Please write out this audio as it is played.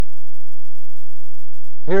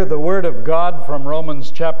Hear the word of God from Romans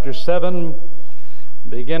chapter 7,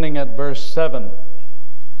 beginning at verse 7.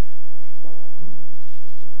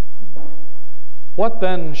 What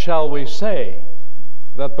then shall we say?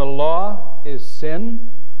 That the law is sin?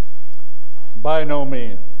 By no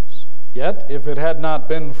means. Yet, if it had not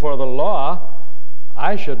been for the law,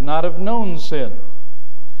 I should not have known sin.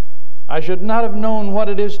 I should not have known what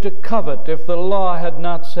it is to covet if the law had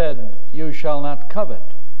not said, "You shall not covet."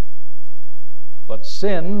 But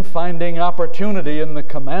sin, finding opportunity in the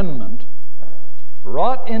commandment,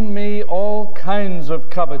 wrought in me all kinds of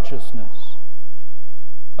covetousness.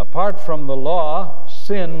 Apart from the law,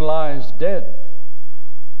 sin lies dead.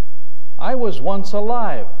 I was once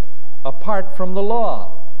alive, apart from the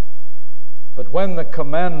law. But when the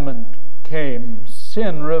commandment came,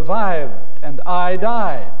 sin revived, and I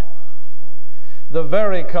died. The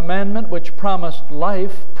very commandment which promised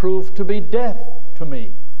life proved to be death to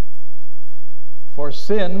me. For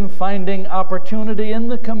sin, finding opportunity in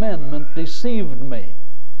the commandment, deceived me,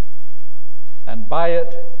 and by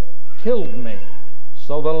it killed me.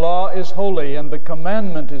 So the law is holy, and the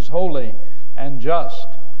commandment is holy, and just,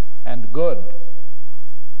 and good.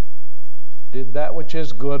 Did that which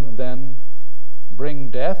is good, then, bring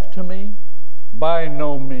death to me? By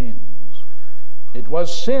no means. It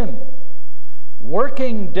was sin,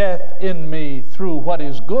 working death in me through what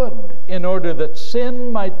is good, in order that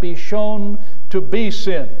sin might be shown to be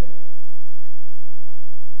sin,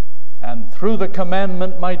 and through the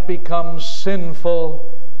commandment might become sinful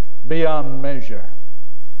beyond measure.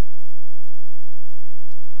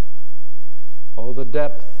 Oh, the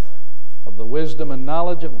depth of the wisdom and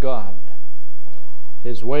knowledge of God.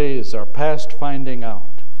 His ways are past finding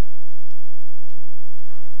out.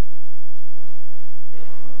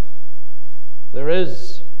 There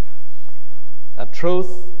is a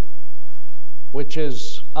truth which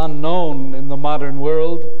is unknown in the modern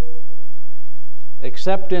world,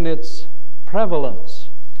 except in its prevalence.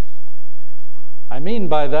 I mean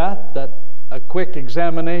by that a quick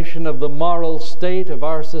examination of the moral state of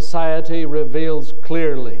our society reveals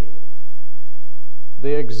clearly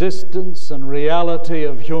the existence and reality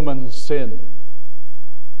of human sin.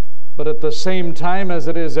 But at the same time, as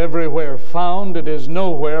it is everywhere found, it is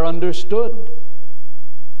nowhere understood.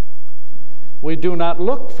 We do not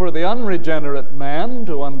look for the unregenerate man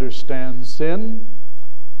to understand sin.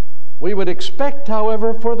 We would expect,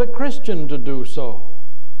 however, for the Christian to do so.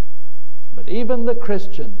 But even the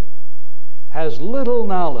Christian has little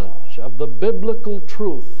knowledge of the biblical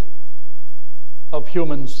truth of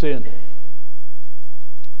human sin.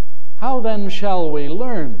 How then shall we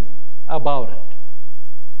learn about it?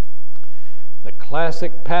 The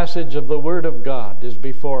classic passage of the Word of God is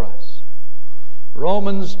before us.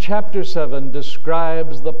 Romans chapter 7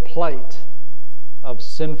 describes the plight of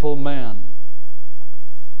sinful man.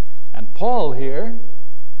 And Paul here,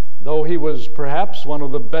 though he was perhaps one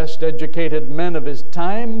of the best educated men of his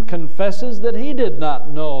time, confesses that he did not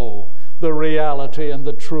know the reality and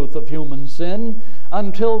the truth of human sin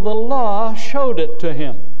until the law showed it to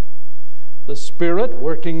him. The Spirit,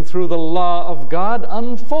 working through the law of God,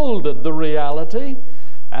 unfolded the reality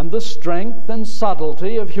and the strength and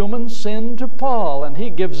subtlety of human sin to Paul. And he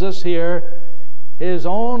gives us here his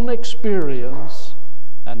own experience,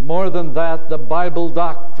 and more than that, the Bible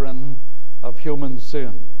doctrine of human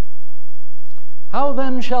sin. How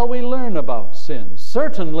then shall we learn about sin?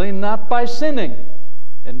 Certainly not by sinning.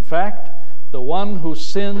 In fact, the one who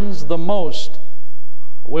sins the most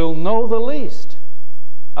will know the least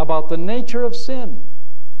about the nature of sin.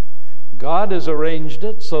 God has arranged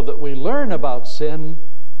it so that we learn about sin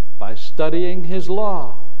by studying His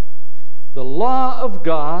law. The law of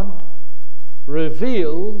God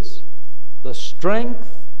reveals the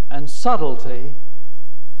strength and subtlety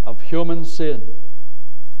of human sin.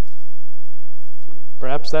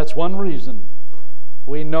 Perhaps that's one reason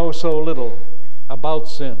we know so little about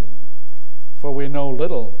sin, for we know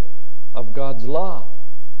little of God's law.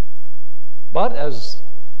 But as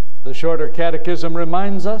the Shorter Catechism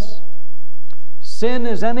reminds us, sin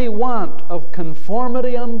is any want of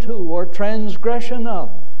conformity unto or transgression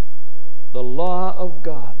of the law of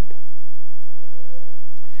God.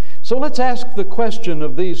 So let's ask the question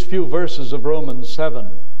of these few verses of Romans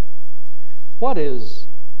 7. What is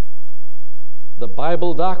the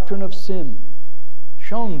Bible doctrine of sin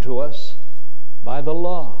shown to us by the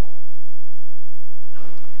law?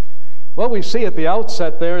 Well, we see at the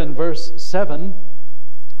outset there in verse 7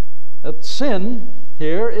 that sin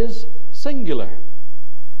here is singular,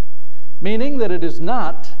 meaning that it is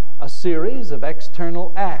not a series of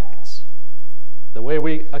external acts, the way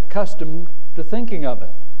we accustomed to thinking of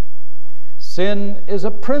it. Sin is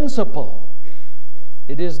a principle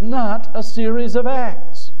It is not a series of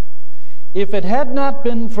acts. If it had not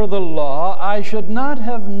been for the law, I should not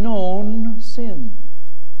have known sin.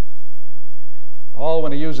 Paul,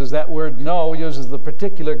 when he uses that word know, uses the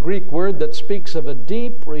particular Greek word that speaks of a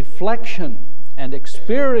deep reflection and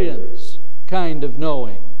experience kind of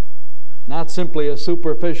knowing, not simply a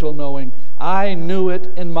superficial knowing. I knew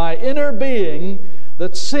it in my inner being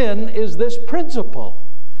that sin is this principle.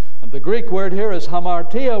 And the Greek word here is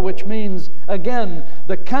hamartia, which means, again,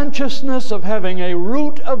 the consciousness of having a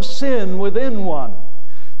root of sin within one.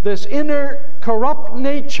 This inner corrupt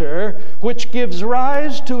nature which gives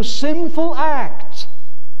rise to sinful acts.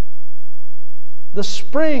 The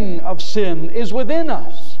spring of sin is within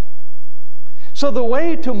us. So the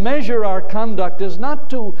way to measure our conduct is not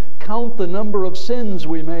to count the number of sins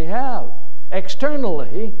we may have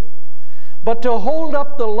externally, but to hold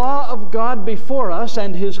up the law of God before us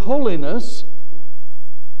and His holiness,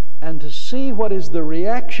 and to see what is the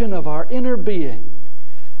reaction of our inner being.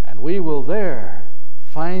 And we will there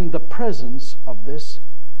find the presence of this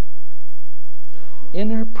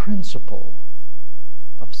inner principle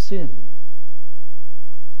of sin.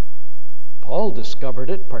 Paul discovered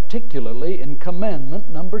it particularly in commandment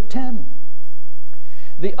number 10.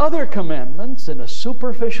 The other commandments, in a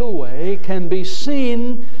superficial way, can be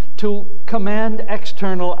seen to command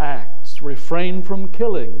external acts, refrain from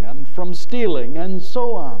killing and from stealing and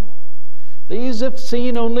so on. These, if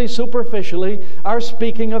seen only superficially, are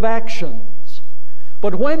speaking of actions.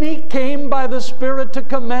 But when he came by the Spirit to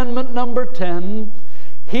commandment number 10,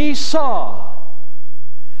 he saw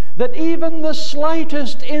that even the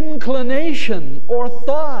slightest inclination or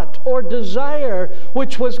thought or desire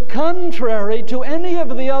which was contrary to any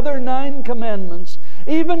of the other 9 commandments,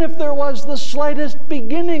 even if there was the slightest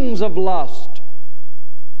beginnings of lust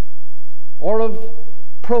or of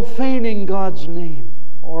profaning God's name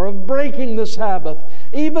or of breaking the Sabbath,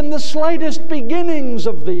 even the slightest beginnings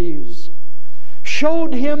of these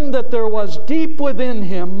showed him that there was deep within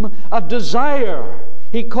him a desire.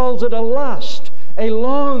 He calls it a lust, a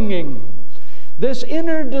longing. This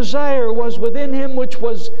inner desire was within him which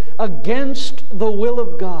was against the will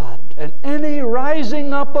of God. And any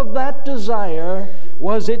rising up of that desire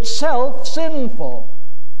was itself sinful.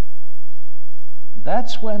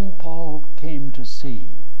 That's when Paul came to see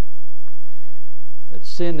that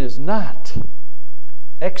sin is not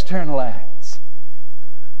external acts,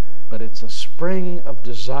 but it's a spring of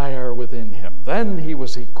desire within him. Then he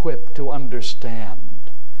was equipped to understand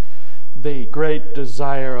the great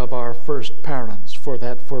desire of our first parents for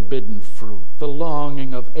that forbidden fruit, the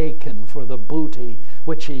longing of Achan for the booty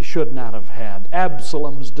which he should not have had,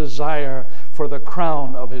 Absalom's desire for the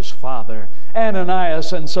crown of his father,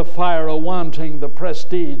 Ananias and Sapphira wanting the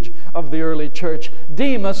prestige of the early church,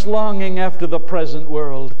 Demas longing after the present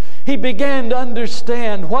world. He began to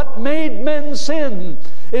understand what made men sin.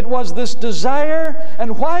 It was this desire,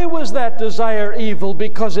 and why was that desire evil?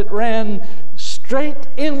 Because it ran straight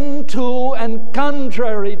into and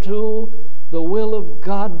contrary to the will of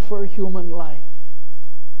God for human life.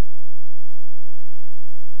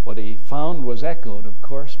 What he found was echoed, of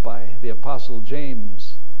course, by the Apostle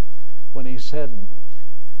James when he said,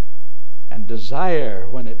 and desire,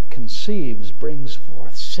 when it conceives, brings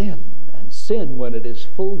forth sin, and sin, when it is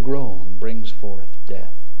full grown, brings forth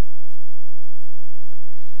death.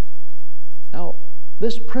 Now,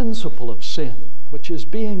 this principle of sin, which is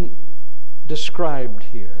being described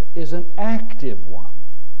here, is an active one.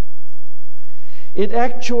 It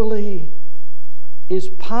actually is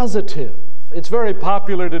positive. It's very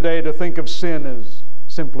popular today to think of sin as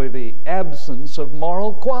simply the absence of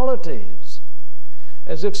moral qualities,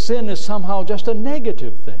 as if sin is somehow just a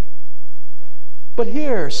negative thing. But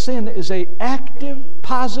here, sin is an active,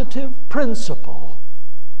 positive principle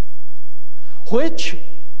which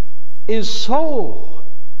is so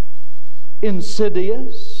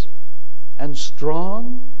insidious and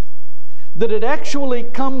strong that it actually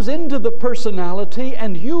comes into the personality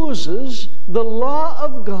and uses the law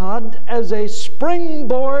of God as a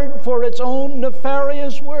springboard for its own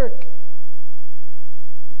nefarious work.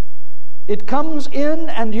 It comes in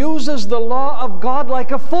and uses the law of God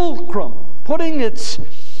like a fulcrum, putting its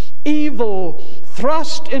evil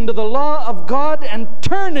thrust into the law of God and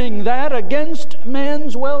turning that against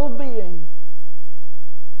man's well-being.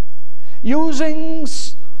 Using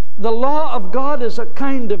the law of God as a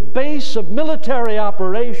kind of base of military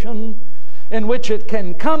operation in which it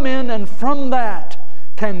can come in and from that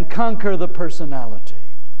can conquer the personality.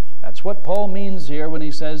 That's what Paul means here when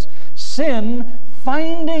he says, sin,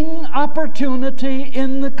 finding opportunity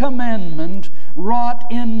in the commandment, wrought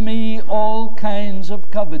in me all kinds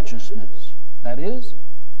of covetousness. That is,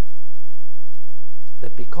 the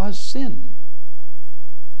that because sin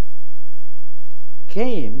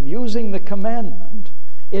came using the commandment,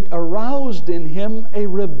 it aroused in him a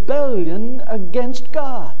rebellion against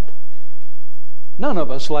God. None of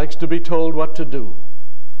us likes to be told what to do.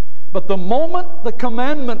 But the moment the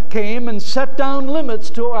commandment came and set down limits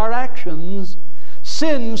to our actions,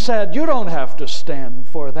 sin said, "You don't have to stand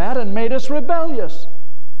for that," and made us rebellious.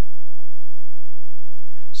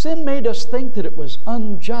 Sin made us think that it was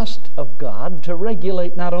unjust of God to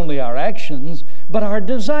regulate not only our actions, but our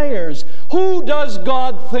desires. Who does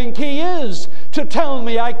God think He is to tell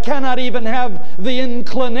me I cannot even have the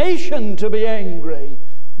inclination to be angry,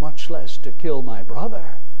 much less to kill my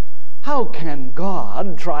brother? How can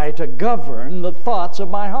God try to govern the thoughts of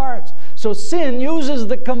my heart? So sin uses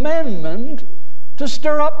the commandment to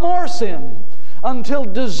stir up more sin until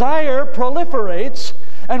desire proliferates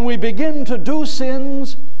and we begin to do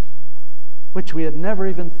sins which we had never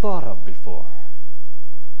even thought of before.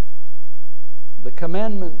 The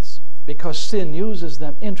commandments, because sin uses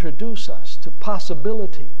them, introduce us to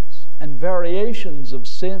possibilities and variations of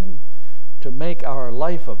sin to make our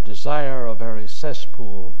life of desire a very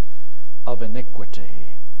cesspool of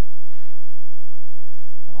iniquity.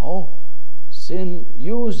 No, sin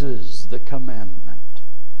uses the commandment.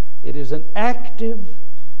 It is an active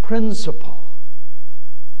principle.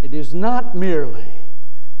 It is not merely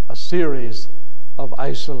a series of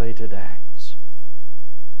isolated acts.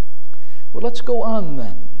 Well, let's go on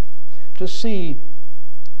then to see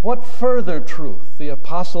what further truth the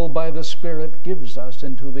apostle by the Spirit gives us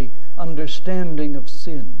into the understanding of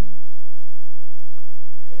sin.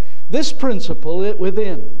 This principle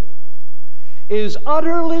within is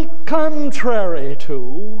utterly contrary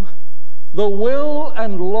to the will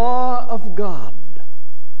and law of God.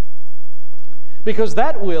 Because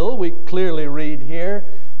that will, we clearly read here,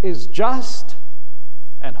 is just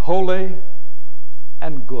and holy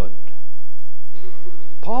and good.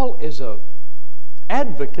 Paul is an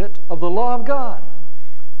advocate of the law of God.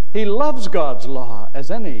 He loves God's law as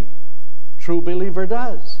any true believer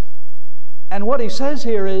does. And what he says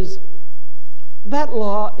here is, that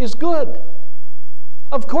law is good.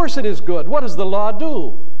 Of course it is good. What does the law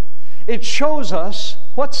do? It shows us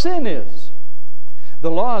what sin is.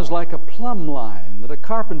 The law is like a plumb line that a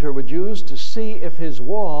carpenter would use to see if his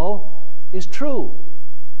wall is true.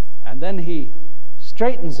 And then he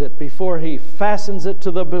straightens it before he fastens it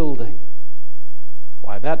to the building.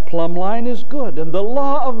 Why, that plumb line is good, and the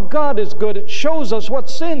law of God is good. It shows us what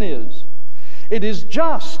sin is. It is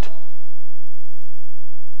just.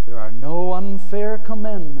 There are no unfair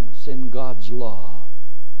commandments in God's law.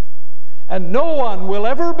 And no one will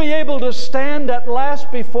ever be able to stand at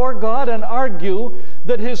last before God and argue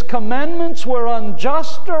that His commandments were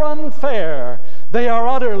unjust or unfair. They are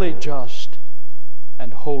utterly just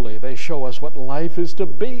and holy. They show us what life is to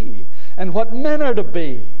be and what men are to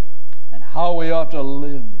be and how we ought to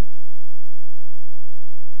live.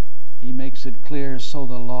 He makes it clear, so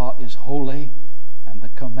the law is holy and the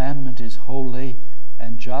commandment is holy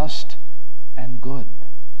and just and good.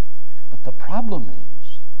 But the problem is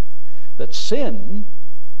that sin,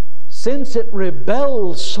 since it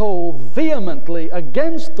rebels so vehemently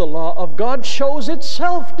against the law of God, shows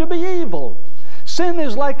itself to be evil. Sin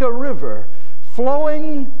is like a river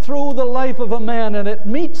flowing through the life of a man, and it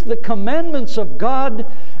meets the commandments of God,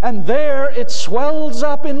 and there it swells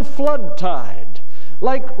up in flood tide.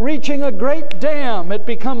 Like reaching a great dam, it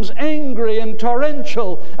becomes angry and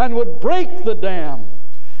torrential and would break the dam.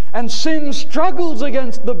 And sin struggles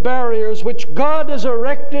against the barriers which God has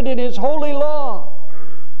erected in His holy law.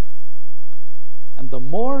 And the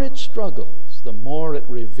more it struggles, the more it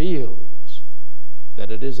reveals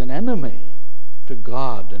that it is an enemy to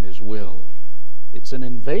God and His will. It's an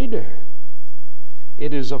invader.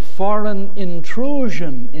 It is a foreign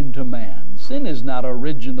intrusion into man. Sin is not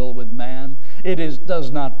original with man. It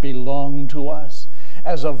does not belong to us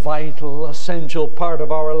as a vital, essential part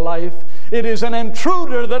of our life. It is an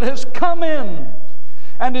intruder that has come in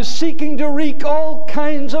and is seeking to wreak all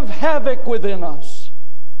kinds of havoc within us.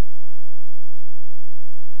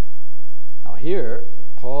 Now here,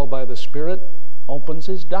 Paul, by the Spirit, opens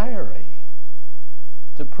his diary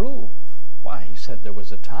to prove. Why, he said there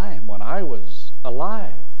was a time when I was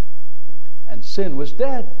alive and sin was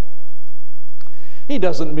dead. He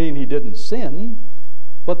doesn't mean he didn't sin,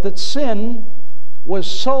 but that sin was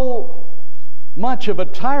so much of a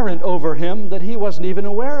tyrant over him that he wasn't even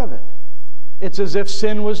aware of it. It's as if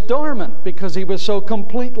sin was dormant because he was so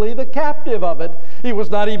completely the captive of it. He was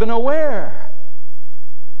not even aware.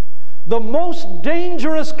 The most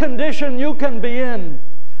dangerous condition you can be in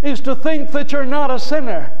is to think that you're not a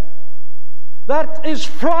sinner. That is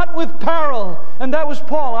fraught with peril. And that was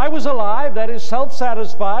Paul. I was alive, that is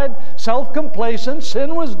self-satisfied, self-complacent.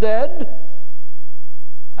 Sin was dead.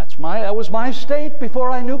 That was my state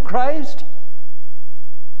before I knew Christ.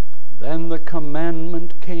 Then the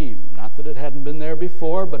commandment came. Not that it hadn't been there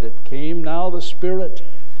before, but it came now. The Spirit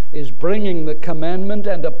is bringing the commandment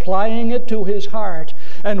and applying it to his heart.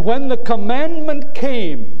 And when the commandment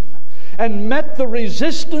came and met the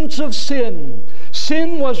resistance of sin,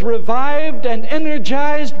 sin was revived and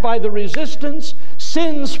energized by the resistance.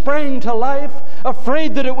 Sin sprang to life,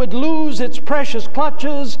 afraid that it would lose its precious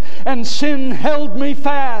clutches, and sin held me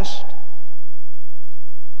fast.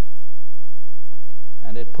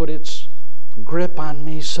 And it put its grip on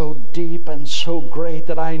me so deep and so great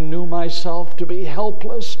that I knew myself to be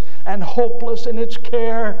helpless and hopeless in its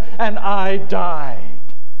care, and I died.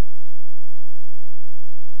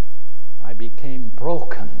 I became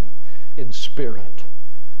broken in spirit.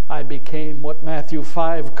 I became what Matthew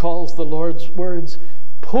 5 calls the Lord's words,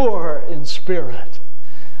 poor in spirit.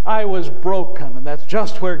 I was broken, and that's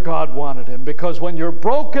just where God wanted him, because when you're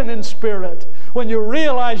broken in spirit, when you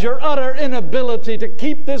realize your utter inability to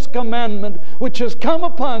keep this commandment which has come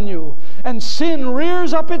upon you, and sin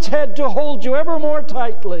rears up its head to hold you ever more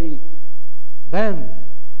tightly, then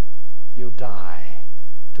you die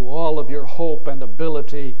to all of your hope and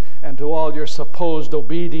ability and to all your supposed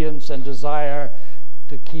obedience and desire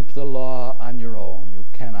to keep the law on your own. You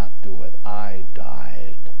cannot do it. I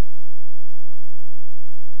died.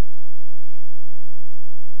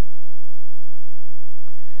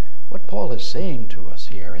 What Paul is saying to us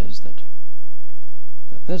here is that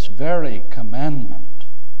this very commandment,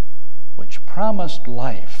 which promised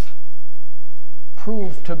life,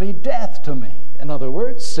 proved to be death to me. In other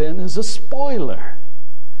words, sin is a spoiler.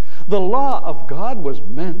 The law of God was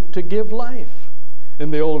meant to give life.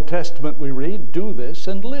 In the Old Testament we read, "Do this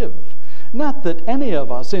and live." Not that any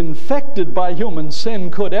of us infected by human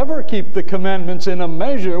sin could ever keep the commandments in a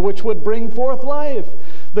measure which would bring forth life.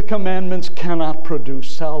 The commandments cannot produce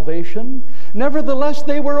salvation. Nevertheless,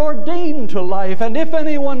 they were ordained to life, and if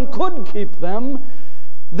anyone could keep them,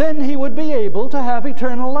 then he would be able to have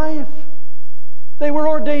eternal life. They were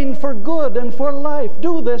ordained for good and for life.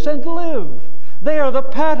 Do this and live. They are the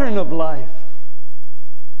pattern of life.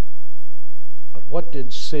 But what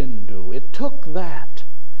did sin do? It took that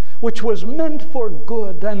which was meant for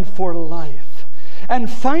good and for life, and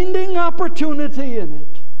finding opportunity in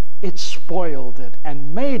it, it spoiled it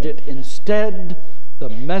and made it instead the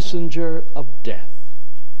messenger of death.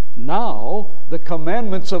 Now the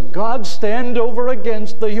commandments of God stand over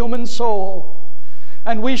against the human soul,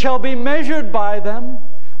 and we shall be measured by them.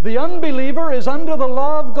 The unbeliever is under the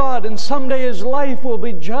law of God, and someday his life will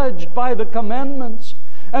be judged by the commandments,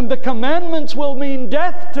 and the commandments will mean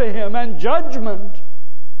death to him and judgment,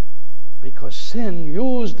 because sin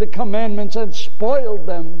used the commandments and spoiled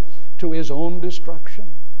them to his own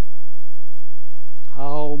destruction.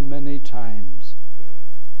 How many times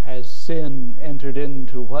has sin entered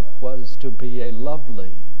into what was to be a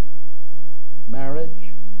lovely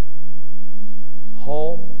marriage,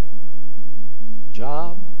 home,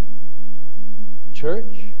 job,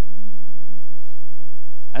 church,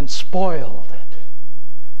 and spoiled it,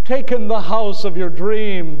 taken the house of your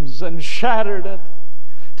dreams and shattered it,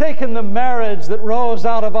 taken the marriage that rose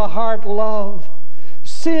out of a heart love,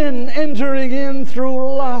 sin entering in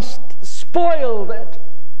through lust, spoiled it.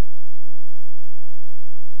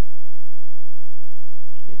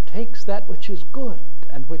 It takes that which is good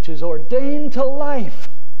and which is ordained to life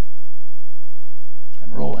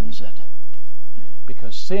and ruins it,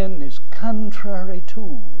 because sin is contrary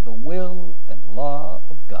to the will and law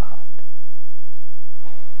of God.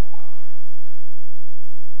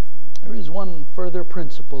 There is one further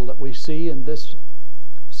principle that we see in this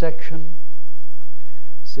section.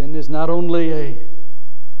 Sin is not only a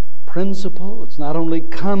principle, it's not only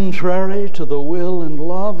contrary to the will and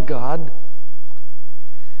law of God,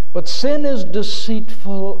 but sin is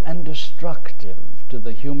deceitful and destructive to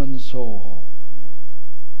the human soul.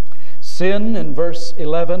 Sin, in verse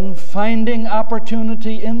 11, finding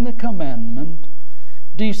opportunity in the commandment,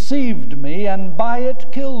 deceived me and by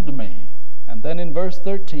it killed me. And then in verse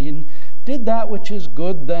 13, did that which is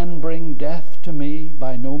good then bring death to me?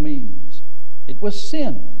 By no means. It was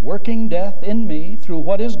sin working death in me through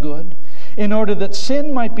what is good, in order that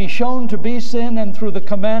sin might be shown to be sin, and through the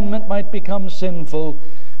commandment might become sinful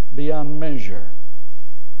beyond measure.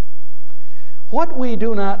 What we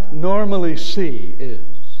do not normally see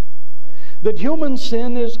is that human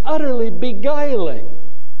sin is utterly beguiling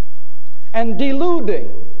and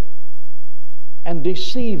deluding and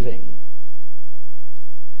deceiving.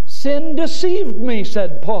 Sin deceived me,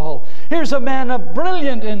 said Paul, Here's a man of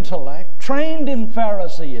brilliant intellect, trained in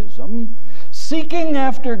Pharisaism, seeking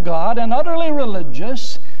after God and utterly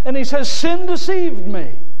religious, and he says, sin deceived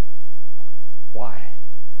me. Why?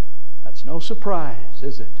 That's no surprise,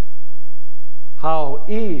 is it? How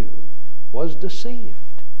Eve was deceived.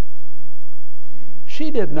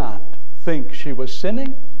 She did not think she was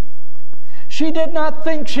sinning. She did not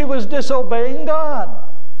think she was disobeying God.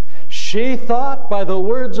 She thought by the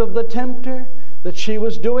words of the tempter that she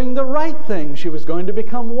was doing the right thing. She was going to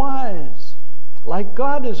become wise, like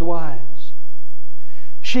God is wise.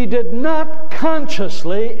 She did not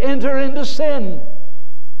consciously enter into sin.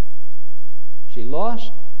 She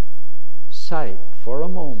lost sight for a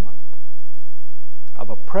moment of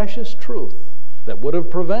a precious truth that would have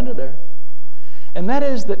prevented her. And that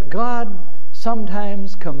is that God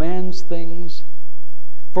sometimes commands things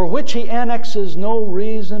for which He annexes no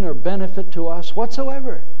reason or benefit to us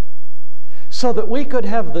whatsoever, so that we could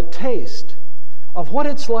have the taste of what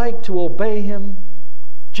it's like to obey Him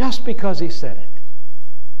just because He said it.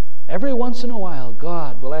 Every once in a while,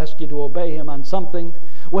 God will ask you to obey Him on something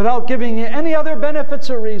without giving you any other benefits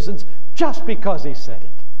or reasons, just because He said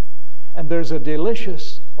it. And there's a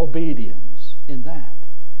delicious obedience in that.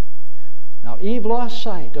 Now, Eve lost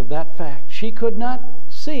sight of that fact. She could not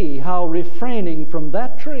see how refraining from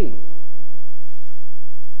that tree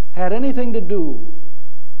had anything to do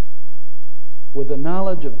with the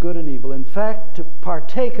knowledge of good and evil. In fact, to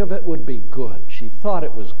partake of it would be good. She thought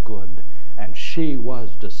it was good, and she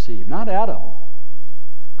was deceived. Not Adam.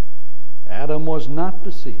 Adam was not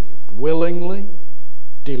deceived. Willingly,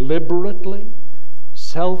 deliberately,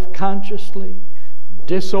 self-consciously,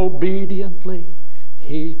 disobediently,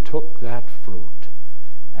 he took that fruit,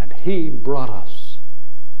 and he brought us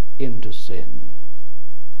into sin.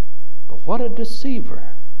 But what a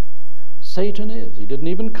deceiver Satan is. He didn't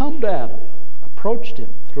even come to Adam, approached him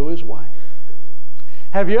through his wife.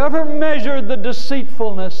 Have you ever measured the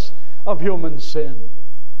deceitfulness of human sin?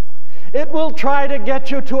 It will try to get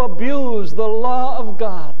you to abuse the law of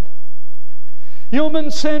God.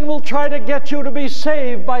 Human sin will try to get you to be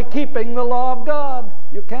saved by keeping the law of God.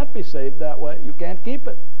 You can't be saved that way. You can't keep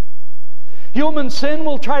it. Human sin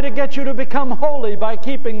will try to get you to become holy by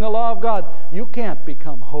keeping the law of God. You can't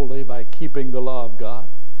become holy by keeping the law of God.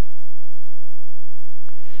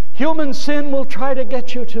 Human sin will try to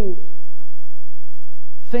get you to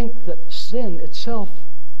think that sin itself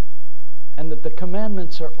and that the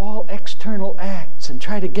commandments are all external acts, and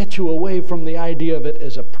try to get you away from the idea of it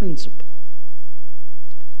as a principle.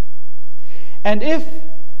 And if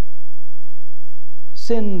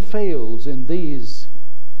sin fails in these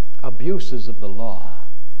abuses of the law,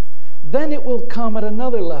 then it will come at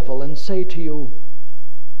another level and say to you,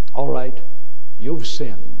 all right, you've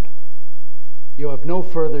sinned. You have no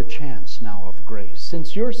further chance now of grace.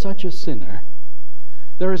 Since you're such a sinner,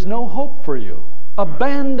 there is no hope for you.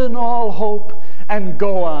 Abandon all hope and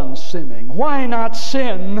go on sinning. Why not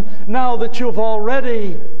sin now that you've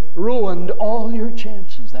already ruined all your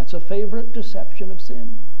chances? That's a favorite deception of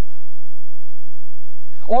sin.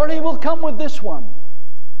 Or he will come with this one.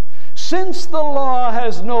 Since the law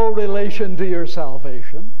has no relation to your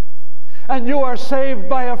salvation, and you are saved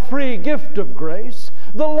by a free gift of grace,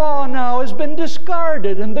 the law now has been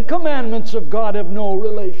discarded, and the commandments of God have no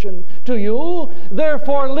relation to you.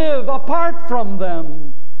 Therefore, live apart from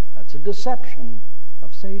them. That's a deception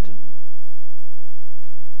of Satan.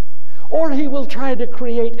 Or he will try to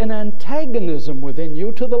create an antagonism within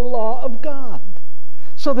you to the law of God,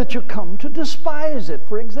 so that you come to despise it.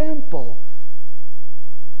 For example,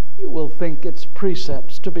 you will think its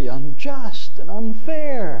precepts to be unjust and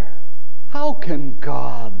unfair. How can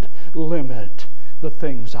God limit the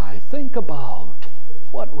things I think about?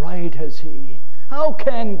 What right has He? How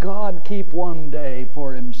can God keep one day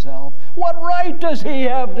for Himself? What right does He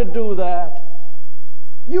have to do that?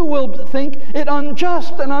 You will think it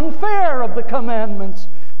unjust and unfair of the commandments.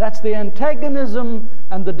 That's the antagonism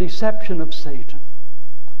and the deception of Satan.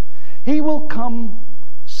 He will come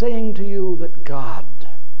saying to you that God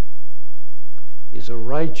is a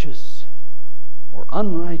righteous or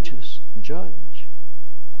unrighteous judge,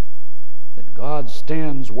 that God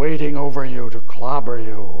stands waiting over you to clobber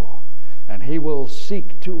you, and he will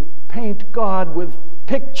seek to paint God with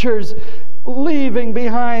pictures, leaving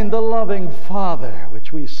behind the loving Father,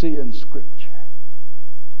 which we see in Scripture.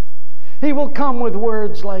 He will come with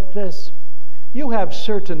words like this: you have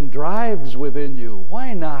certain drives within you,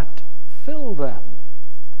 why not fill them?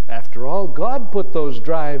 After all, God put those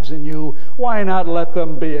drives in you, why not let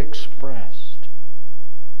them be expressed?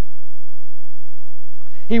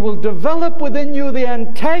 He will develop within you the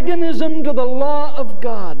antagonism to the law of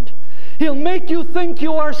God. He'll make you think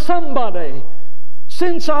you are somebody.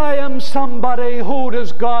 Since I am somebody, who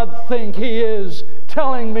does God think He is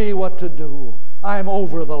telling me what to do? I'm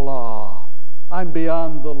over the law. I'm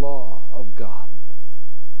beyond the law of God.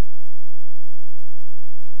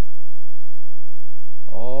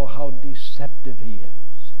 Oh, how deceptive he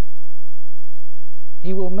is.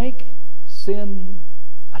 He will make sin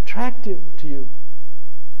attractive to you.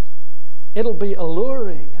 It'll be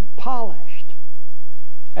alluring and polished,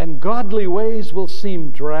 and godly ways will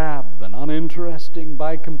seem drab and uninteresting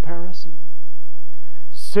by comparison.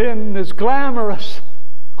 Sin is glamorous.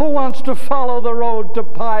 Who wants to follow the road to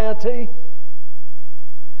piety?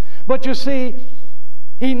 But you see,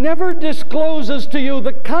 He never discloses to you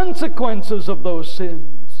the consequences of those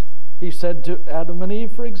sins. He said to Adam and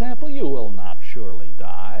Eve, for example, you will not surely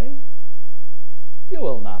die. You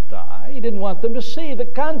will not die. He didn't want them to see the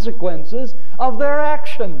consequences of their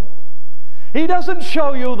action. He doesn't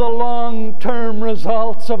show you the long-term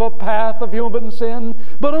results of a path of human sin,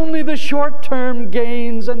 but only the short-term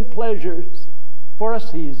gains and pleasures for a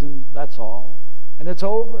season, that's all. And it's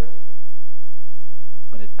over.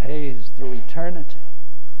 But it pays through eternity.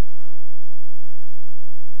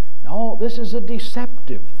 No, this is a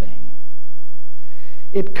deceptive thing.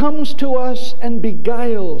 It comes to us and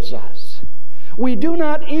beguiles us. We do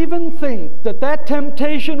not even think that that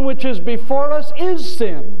temptation which is before us is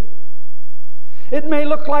sin. It may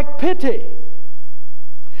look like pity.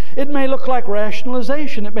 It may look like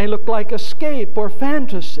rationalization. It may look like escape or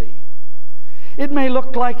fantasy. It may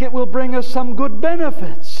look like it will bring us some good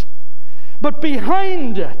benefits. But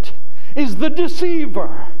behind it is the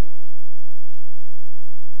deceiver.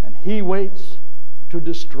 And he waits to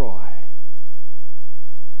destroy.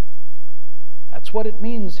 That's what it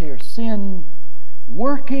means here. Sin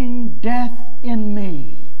working death in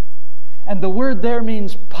me. And the word there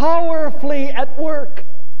means powerfully at work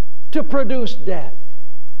to produce death.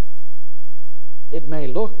 It may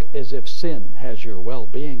look as if sin has your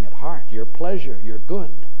well-being at heart, your pleasure, your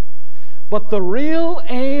good. But the real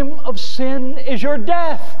aim of sin is your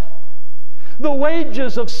death. The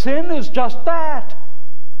wages of sin is just that.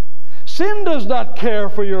 Sin does not care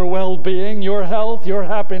for your well-being, your health, your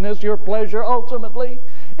happiness, your pleasure ultimately.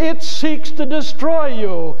 It seeks to destroy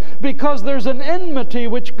you because there's an enmity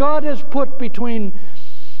which God has put between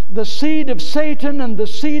the seed of Satan and the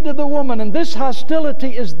seed of the woman. And this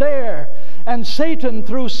hostility is there. And Satan,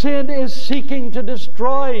 through sin, is seeking to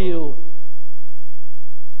destroy you.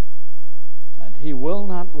 And he will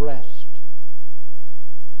not rest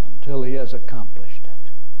until he has accomplished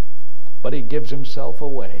it. But he gives himself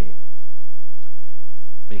away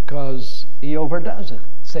because he overdoes it.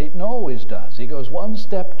 Satan always does. He goes one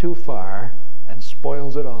step too far and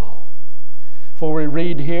spoils it all. For we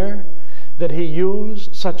read here that he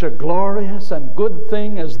used such a glorious and good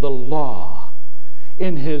thing as the law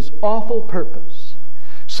in his awful purpose,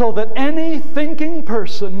 so that any thinking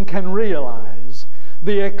person can realize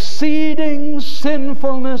the exceeding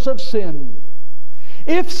sinfulness of sin.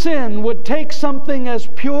 If sin would take something as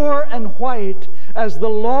pure and white as the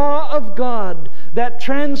law of God, that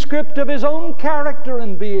transcript of his own character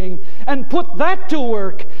and being, and put that to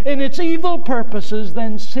work in its evil purposes,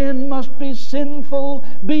 then sin must be sinful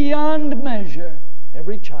beyond measure.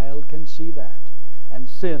 Every child can see that. And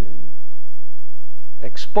sin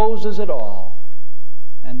exposes it all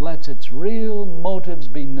and lets its real motives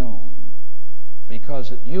be known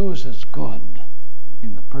because it uses good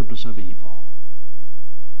in the purpose of evil.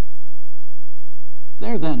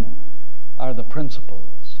 There then are the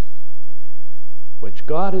principles which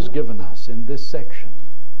God has given us in this section.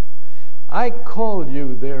 I call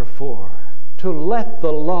you, therefore, to let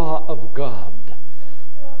the law of God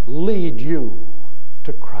lead you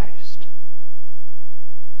to Christ.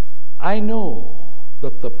 I know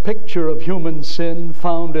that the picture of human sin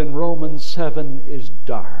found in Romans 7 is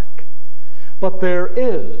dark, but there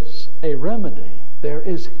is a remedy. There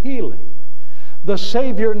is healing. The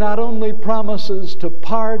Savior not only promises to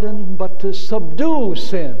pardon, but to subdue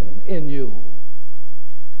sin in you.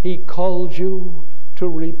 He calls you to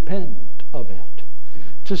repent of it,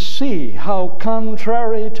 to see how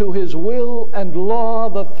contrary to His will and law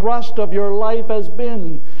the thrust of your life has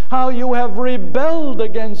been, how you have rebelled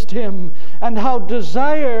against Him, and how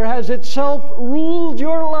desire has itself ruled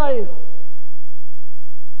your life.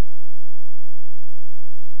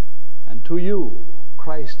 And to you,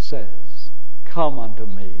 Christ says, "Come unto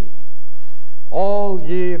me, all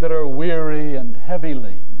ye that are weary and heavy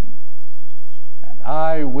laden, and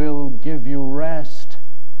I will give you rest.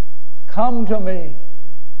 Come to me."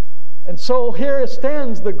 And so here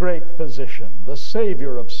stands the great physician, the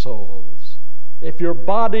Savior of souls. If your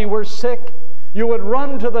body were sick, you would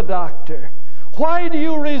run to the doctor. Why do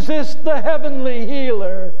you resist the heavenly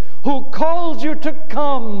healer who calls you to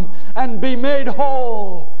come and be made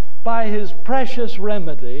whole by his precious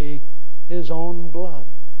remedy, his own blood,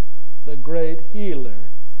 the great healer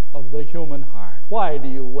of the human heart? Why do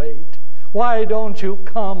you wait? Why don't you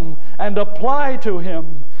come and apply to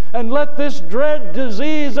him and let this dread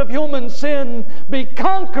disease of human sin be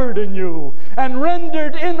conquered in you and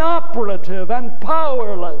rendered inoperative and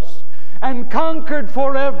powerless and conquered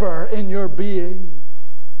forever in your being?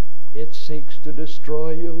 It seeks to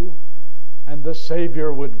destroy you, and the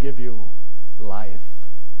Savior would give you life.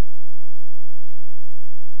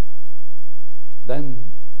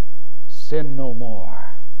 Then sin no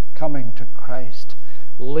more. Coming to Christ,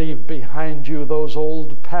 leave behind you those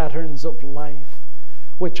old patterns of life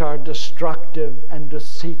which are destructive and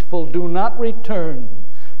deceitful. Do not return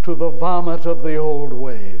to the vomit of the old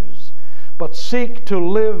ways, but seek to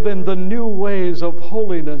live in the new ways of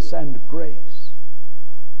holiness and grace.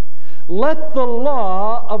 Let the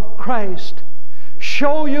law of Christ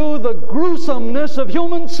show you the gruesomeness of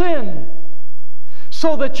human sin,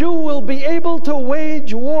 so that you will be able to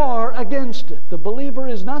wage war against it. The believer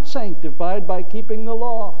is not sanctified by keeping the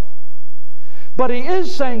law, but he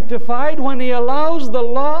is sanctified when he allows the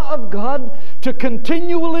law of God to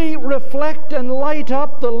continually reflect and light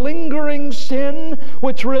up the lingering sin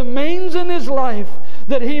which remains in his life,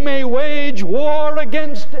 that he may wage war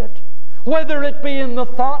against it, whether it be in the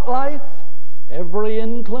thought life. Every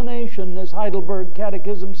inclination, as Heidelberg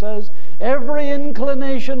Catechism says, every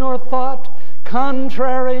inclination or thought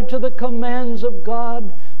contrary to the commands of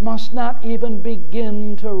God must not even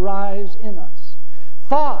begin to rise in us.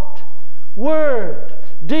 Thought, word,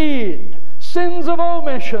 deed, sins of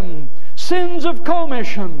omission, sins of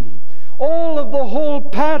commission, all of the whole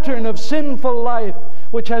pattern of sinful life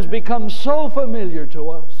which has become so familiar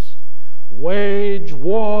to us. Wage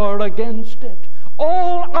war against it,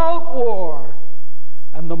 all-out war.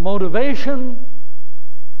 And the motivation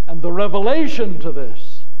and the revelation to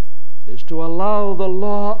this is to allow the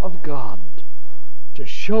law of God to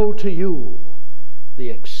show to you the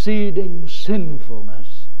exceeding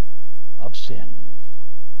sinfulness of sin.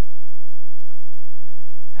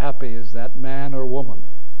 Happy is that man or woman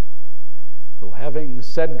who, having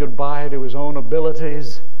said goodbye to his own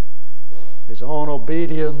abilities, his own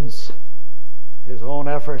obedience, his own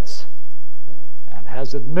efforts, and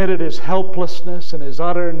has admitted his helplessness and his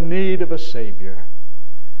utter need of a Savior,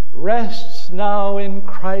 rests now in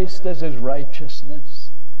Christ as his righteousness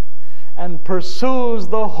and pursues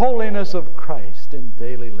the holiness of Christ in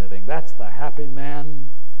daily living. That's the happy man,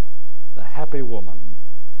 the happy woman.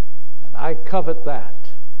 And I covet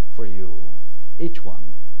that for you, each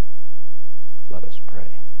one. Let us pray.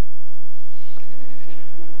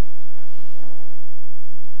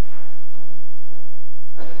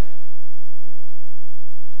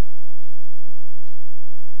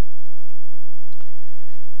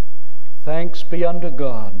 Thanks be unto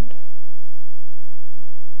God,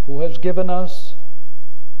 who has given us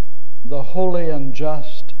the holy and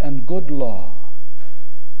just and good law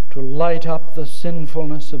to light up the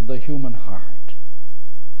sinfulness of the human heart.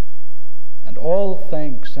 And all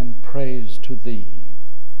thanks and praise to Thee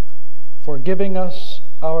for giving us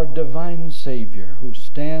our divine Savior, who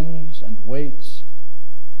stands and waits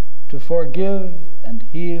to forgive and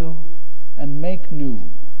heal and make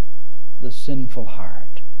new the sinful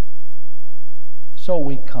heart. So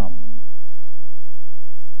we come,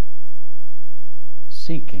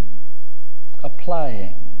 seeking,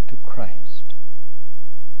 applying to Christ,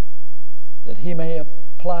 that He may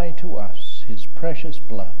apply to us His precious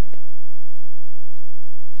blood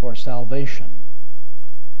for salvation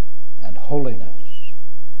and holiness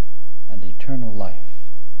and eternal life.